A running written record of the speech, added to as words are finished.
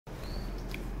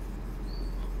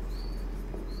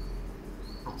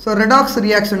So redox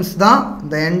reactions தான்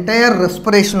the entire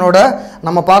respiration ஓட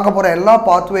நம்ம பார்க்க போற எல்லா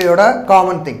pathway ஓட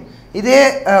common thing. இதே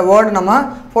word நம்ம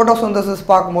photosynthesis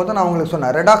பார்க்கும்போது நான் உங்களுக்கு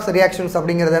சொன்னேன். Redox reactions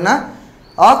அப்படிங்கிறது என்ன?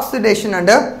 Oxidation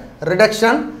and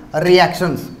reduction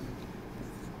reactions.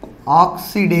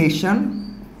 Oxidation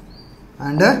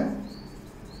and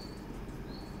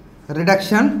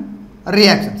reduction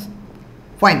reactions.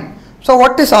 Fine. So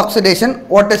what is oxidation?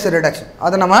 What is reduction?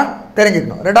 அதை நம்ம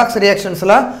தெரிஞ்சுக்கணும். Redox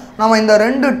reactionsல நம்ம இந்த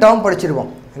ரெண்டு டேர்ம் படிச்சிருவோம்.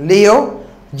 Leo,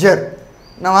 Ger.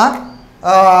 நம்ம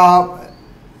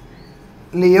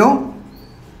Leo,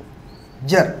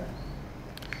 Ger.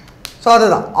 So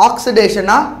அதுதான்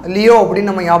ஆக்சிடேஷனா லியோ அப்படின்னு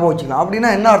நம்ம ஞாபகம் வச்சுக்கலாம். அப்படின்னா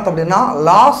என்ன அர்த்தம் அப்படின்னா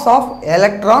loss of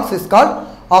electrons is called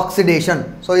oxidation.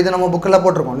 So இது நம்ம புக்கில்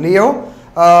போட்டிருக்கோம். லியோ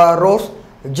ரோஸ்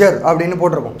ஜெர் அப்படின்னு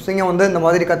போட்டிருக்கோம். சிங்கம் வந்து இந்த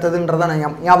மாதிரி கத்துதுன்றதை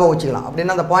நான் ஞாபகம் வச்சுக்கலாம்.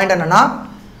 அப்படின்னா அந்த பாயிண்ட் என்னன்னா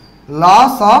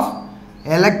loss of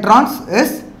electrons is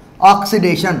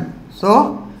oxidation. So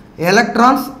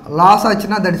electrons loss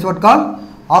ஆச்சுன்னா that is what called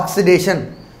oxidation.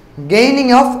 Gaining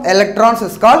of electrons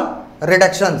is called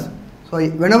reductions. So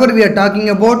whenever we are talking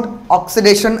about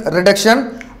oxidation reduction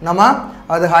நம்ம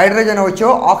அது ஹைட்ரஜனை வச்சோ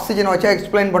ஆக்சிஜனை வச்சோ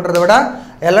எக்ஸ்பிளைன் பண்ணுறதை விட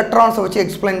எலக்ட்ரான்ஸை வச்சு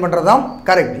எக்ஸ்பிளைன் பண்ணுறது தான்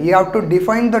correct. You have to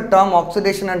define the term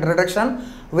oxidation and reduction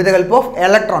with the help of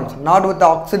electrons, not with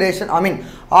oxidation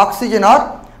oxygen R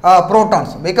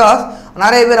protons. Because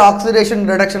நிறைய பேர் ஆக்சிடேஷன்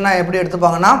ரிடக்ஷன்னா எப்படி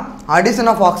எடுத்துப்பாங்கன்னா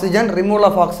addition of oxygen removal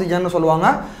of oxygen சொல்லுவாங்க.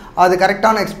 அது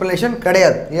கரெக்டான எக்ஸ்பிளனேஷன்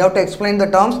கிடையாது. You have to explain the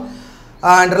terms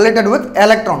and related with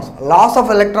electrons. Loss of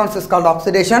electrons is called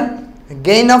oxidation,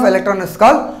 gain of electron is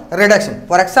called reduction.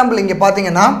 For example இங்கே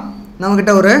பார்த்தீங்கன்னா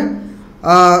நம்மக்கிட்ட ஒரு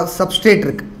substrate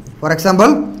இருக்கு. For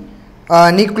example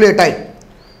nucleotide,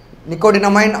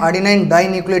 nicodinamine adenine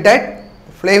dinucleotide,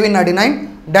 flavin adenine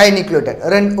dinucleotide,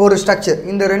 ஒரு structure.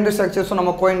 இந்த ரெண்டு structures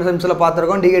நம்ம coenzymes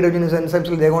பார்த்துருக்கோம். dehydrogenase enzymes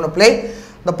they going to play.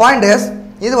 The point is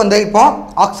இது வந்து இப்போ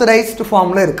oxidized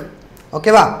formல இருக்கு.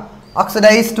 ஓகேவா?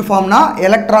 ஆக்சிடைஸ்ட் ஃபார்ம்னா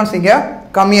எலக்ட்ரான்ஸ் இங்கே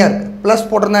கம்மியாக இருக்குது. ப்ளஸ்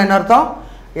போட்டிருந்தா என்ன அர்த்தம்?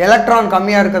 எலக்ட்ரான்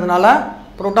கம்மியாக இருக்கிறதுனால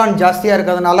ப்ரோட்டான் ஜாஸ்தியாக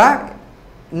இருக்கிறதுனால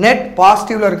நெட்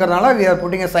பாசிட்டிவில் இருக்கிறதுனால we are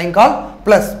putting a sign called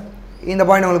plus. இந்த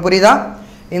பாயிண்ட் உங்களுக்கு புரியுதா?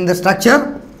 இந்த ஸ்ட்ரக்சர்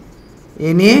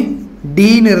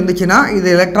NADன்னு இருந்துச்சுன்னா இது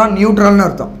எலக்ட்ரான் நியூட்ரல்னு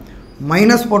அர்த்தம்.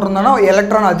 மைனஸ் போட்டிருந்தோன்னா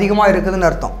எலக்ட்ரான் அதிகமாக இருக்குதுன்னு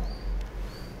அர்த்தம்.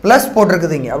 ப்ளஸ்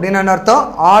போட்டிருக்குது இங்கே அப்படின்னா என்ன அர்த்தம்?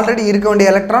 ஆல்ரெடி இருக்க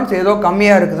வேண்டிய எலக்ட்ரான்ஸ் ஏதோ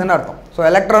கம்மியாக இருக்குதுன்னு அர்த்தம். ஸோ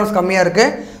எலக்ட்ரான்ஸ் கம்மியாக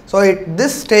இருக்குது. So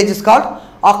this stage is called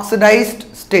oxidized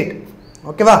state.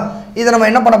 ஓகேவா? இதை நம்ம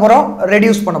என்ன பண்ண போகிறோம்?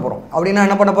 ரெடியூஸ் பண்ண போகிறோம். அப்படின்னா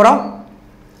என்ன பண்ண போகிறோம்?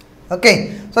 Okay.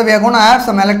 So we are going to add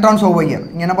some electrons over here.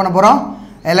 இங்கே என்ன பண்ண போகிறோம்?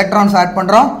 எலக்ட்ரான்ஸ் ஆட்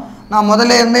பண்ணுறோம். நான்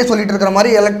முதல்ல இருந்தே சொல்லிட்டு இருக்கிற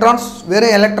மாதிரி எலக்ட்ரான்ஸ்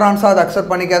வெறும் எலக்ட்ரான்ஸாக அதை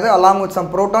accept பண்ணிக்காது. along with some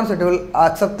protons it will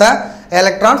accept the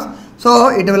electrons. So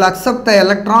it will accept the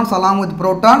electrons along with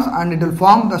protons and it will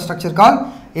form the structure called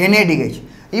NADH.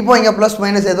 இப்போ இங்கே ப்ளஸ்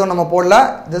மைனஸ் எதுவும் நம்ம போடல.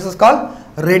 This is called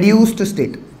reduced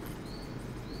state.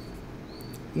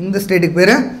 இந்த ஸ்டேட்டுக்கு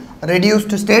பேர்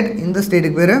reduced state, இந்த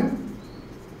ஸ்டேட்டுக்கு பேர்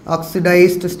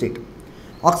ஆக்சிடைஸ்டு ஸ்டேட்.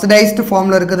 ஆக்சிடைஸ்டு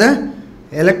ஃபார்மில் இருக்குது,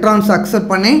 எலக்ட்ரான்ஸ் அக்செப்ட்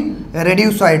பண்ணி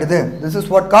ரெடியூஸ் ஆகிடுது. This is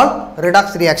what call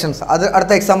redox reactions. அது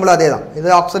அடுத்த எக்ஸாம்பிள் அதே தான். இது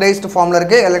ஆக்சிடைஸ்டு ஃபார்மில்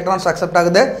இருக்குது, எலக்ட்ரான்ஸ் அக்செப்ட்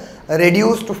ஆகுது,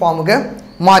 ரெடியூஸ்டு ஃபார்முக்கு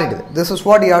மாறிடுது. This is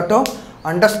what you have to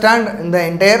understand இந்த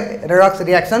என்டையர் ரிடாக்ஸ்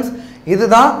ரியாக்ஷன்ஸ்.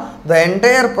 இதுதான் இந்த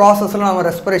என்டையர் ப்ராசஸில் நம்ம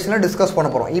ரெஸ்பிரேஷனில் டிஸ்கஸ் பண்ண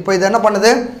போகிறோம். இப்போ இது என்ன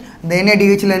பண்ணுது? இந்த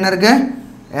NADHல என்ன இருக்குது?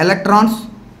 எலக்ட்ரான்ஸ்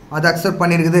அது அக்செப்ட்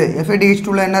பண்ணியிருக்குது.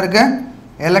 FADH2ல என்ன இருக்குது?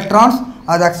 எலக்ட்ரான்ஸ்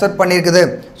அது அக்செப்ட் பண்ணியிருக்குது.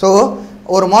 ஸோ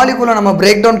ஒரு மாலிகுலை நம்ம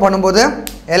பிரேக் டவுன் பண்ணும்போது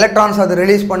எலக்ட்ரான்ஸ் அது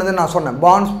ரிலீஸ் பண்ணுதுன்னு நான் சொன்னேன்.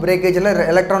 பாண்ட்ஸ் பிரேக்கேஜில்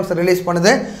எலக்ட்ரான்ஸ் ரிலீஸ்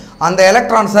பண்ணுது. அந்த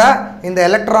எலக்ட்ரான்ஸை இந்த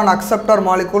எலக்ட்ரான் அக்செப்டர்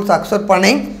மாலிகூல்ஸ் அக்செப்ட்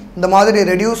பண்ணி இந்த மாதிரி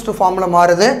ரெடியூஸ்டு ஃபார்மில்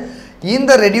மாறுது.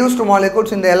 இந்த ரெடியூஸ்டு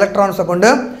மாலிகூல்ஸ் இந்த எலக்ட்ரான்ஸை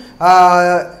கொண்டு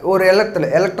ஒரு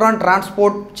எலக்ட்ரான்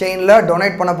டிரான்ஸ்போர்ட் செயினில்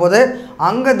டொனேட் பண்ண போது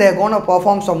அங்கே தே cone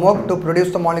perform some work to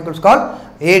produce the molecules call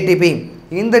ATP.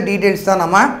 இந்த டீட்டெயில்ஸ் தான்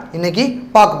நம்ம இன்றைக்கி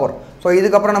பார்க்க போகிறோம். ஸோ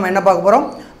இதுக்கப்புறம் நம்ம என்ன பார்க்க போகிறோம்?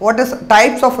 வாட் இஸ்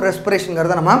டைப்ஸ் ஆஃப்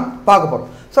ரெஸ்பிரேஷனுங்கிறத நம்ம பார்க்க போகிறோம்.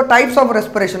 ஸோ டைப்ஸ் ஆஃப்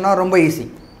ரெஸ்பிரேஷன்னா ரொம்ப ஈஸி.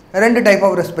 ரெண்டு type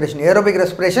of respiration, aerobic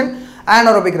respiration,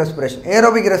 anaerobic respiration.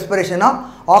 Aerobic respiration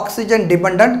oxygen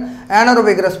dependent,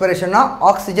 anaerobic respiration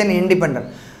oxygen independent.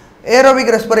 Aerobic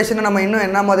respiration நம்ம இன்னும்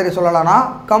என்ன மாதிரி சொல்லலாம்னா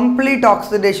complete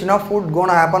oxidation of food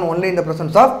gonna happen only in the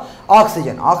presence of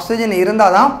oxygen. Oxygen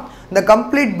இருந்தால் தான் இந்த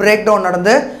complete breakdown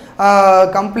நடந்து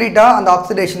கம்ப்ளீட்டாக அந்த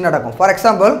ஆக்சிடேஷன் நடக்கும். ஃபார்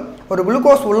எக்ஸாம்பிள் ஒரு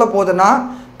குளுக்கோஸ் உள்ளே போகுதுன்னா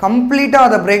கம்ப்ளீட்டாக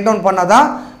அதை பிரேக் டவுன் பண்ணால் தான்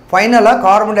ஃபைனலாக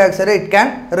carbon di oxide it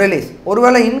can release.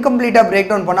 ஒருவேளை இன்கம்ப்ளீட்டாக பிரேக்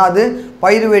டவுன் பண்ணால் அது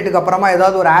பைருவேட்டுக்கு அப்புறமா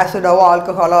ஏதாவது ஒரு ஆசிடாவோ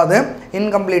ஆல்கஹாலோ அது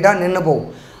இன்கம்ப்ளீட்டாக நின்று போகும்.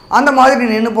 அந்த மாதிரி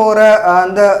நின்று போகிற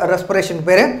அந்த ரெஸ்பிரேஷன்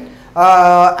பேர்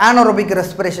anaerobic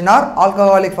respiration or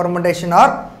alcoholic fermentation or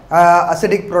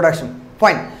acidic production.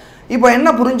 Fine. இப்போ என்ன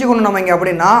புரிஞ்சுக்கணும் நம்ம இங்கே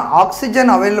அப்படின்னா ஆக்சிஜன்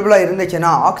அவைலபிளாக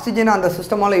இருந்துச்சுன்னா ஆக்சிஜனை அந்த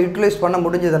சிஸ்டமால் யூட்டிலைஸ் பண்ண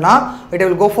முடிஞ்சதுன்னா it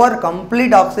will go for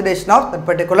complete oxidation of that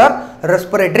particular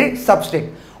respiratory substate.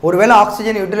 ஒருவேளை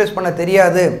ஆக்சிஜன் யூட்டிலைஸ் பண்ண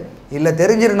தெரியாது இல்லை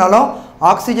தெரிஞ்சிருந்தாலும்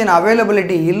ஆக்சிஜன்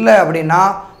அவைலபிலிட்டி இல்லை அப்படின்னா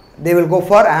they will go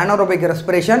for anaerobic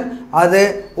respiration. அது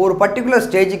ஒரு பர்டிகுலர்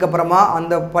ஸ்டேஜுக்கு அப்புறமா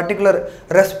அந்த பர்டிகுலர்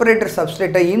ரெஸ்பிரேட்டரி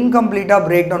சப்ஸ்டேட்டை இன்கம்ப்ளீட்டாக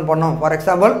பிரேக் டவுன் பண்ணோம். For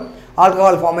example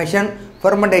alcohol formation,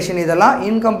 fermentation, இதெல்லாம்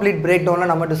இன்கம்ப்ளீட் பிரேக்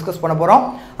டவுனில் நம்ம டிஸ்கஸ் பண்ண போகிறோம்.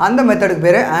 அந்த மெத்தடுக்கு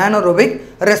பேர் anaerobic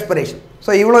respiration.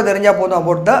 ஸோ இவ்வளோ தெரிஞ்சால் போதும்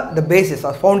about the basis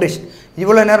R foundation.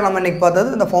 இவ்வளோ நேரம் நம்ம இன்றைக்கி பார்த்தது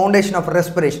இந்த ஃபவுண்டேஷன் ஆஃப்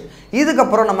ரெஸ்பிரேஷன்.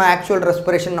 இதுக்கப்புறம் நம்ம ஆக்சுவல்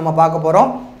ரெஸ்பிரேஷன் நம்ம பார்க்க போகிறோம்.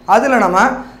 அதில் நம்ம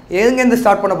எங்கேருந்து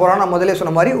ஸ்டார்ட் பண்ண போகிறோம், நான் முதலே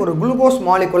சொன்ன மாதிரி ஒரு குளுக்கோஸ்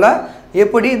மாலிகுலை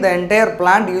எப்படி இந்த என்டையர்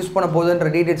பிளான்ட் யூஸ் பண்ண போகுதுன்ற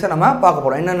டீட்டெயில்ஸை நம்ம பார்க்க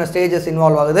போகிறோம். என்னென்ன ஸ்டேஜஸ்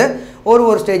இன்வால்வ் ஆகுது,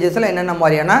 ஒரு ஸ்டேஜஸில் என்னென்ன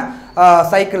மாதிரியான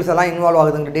சைக்கிள்ஸ் எல்லாம் இன்வால்வ்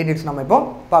ஆகுதுன்ற டீட்டெயில்ஸ் நம்ம இப்போ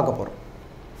பார்க்க போகிறோம்.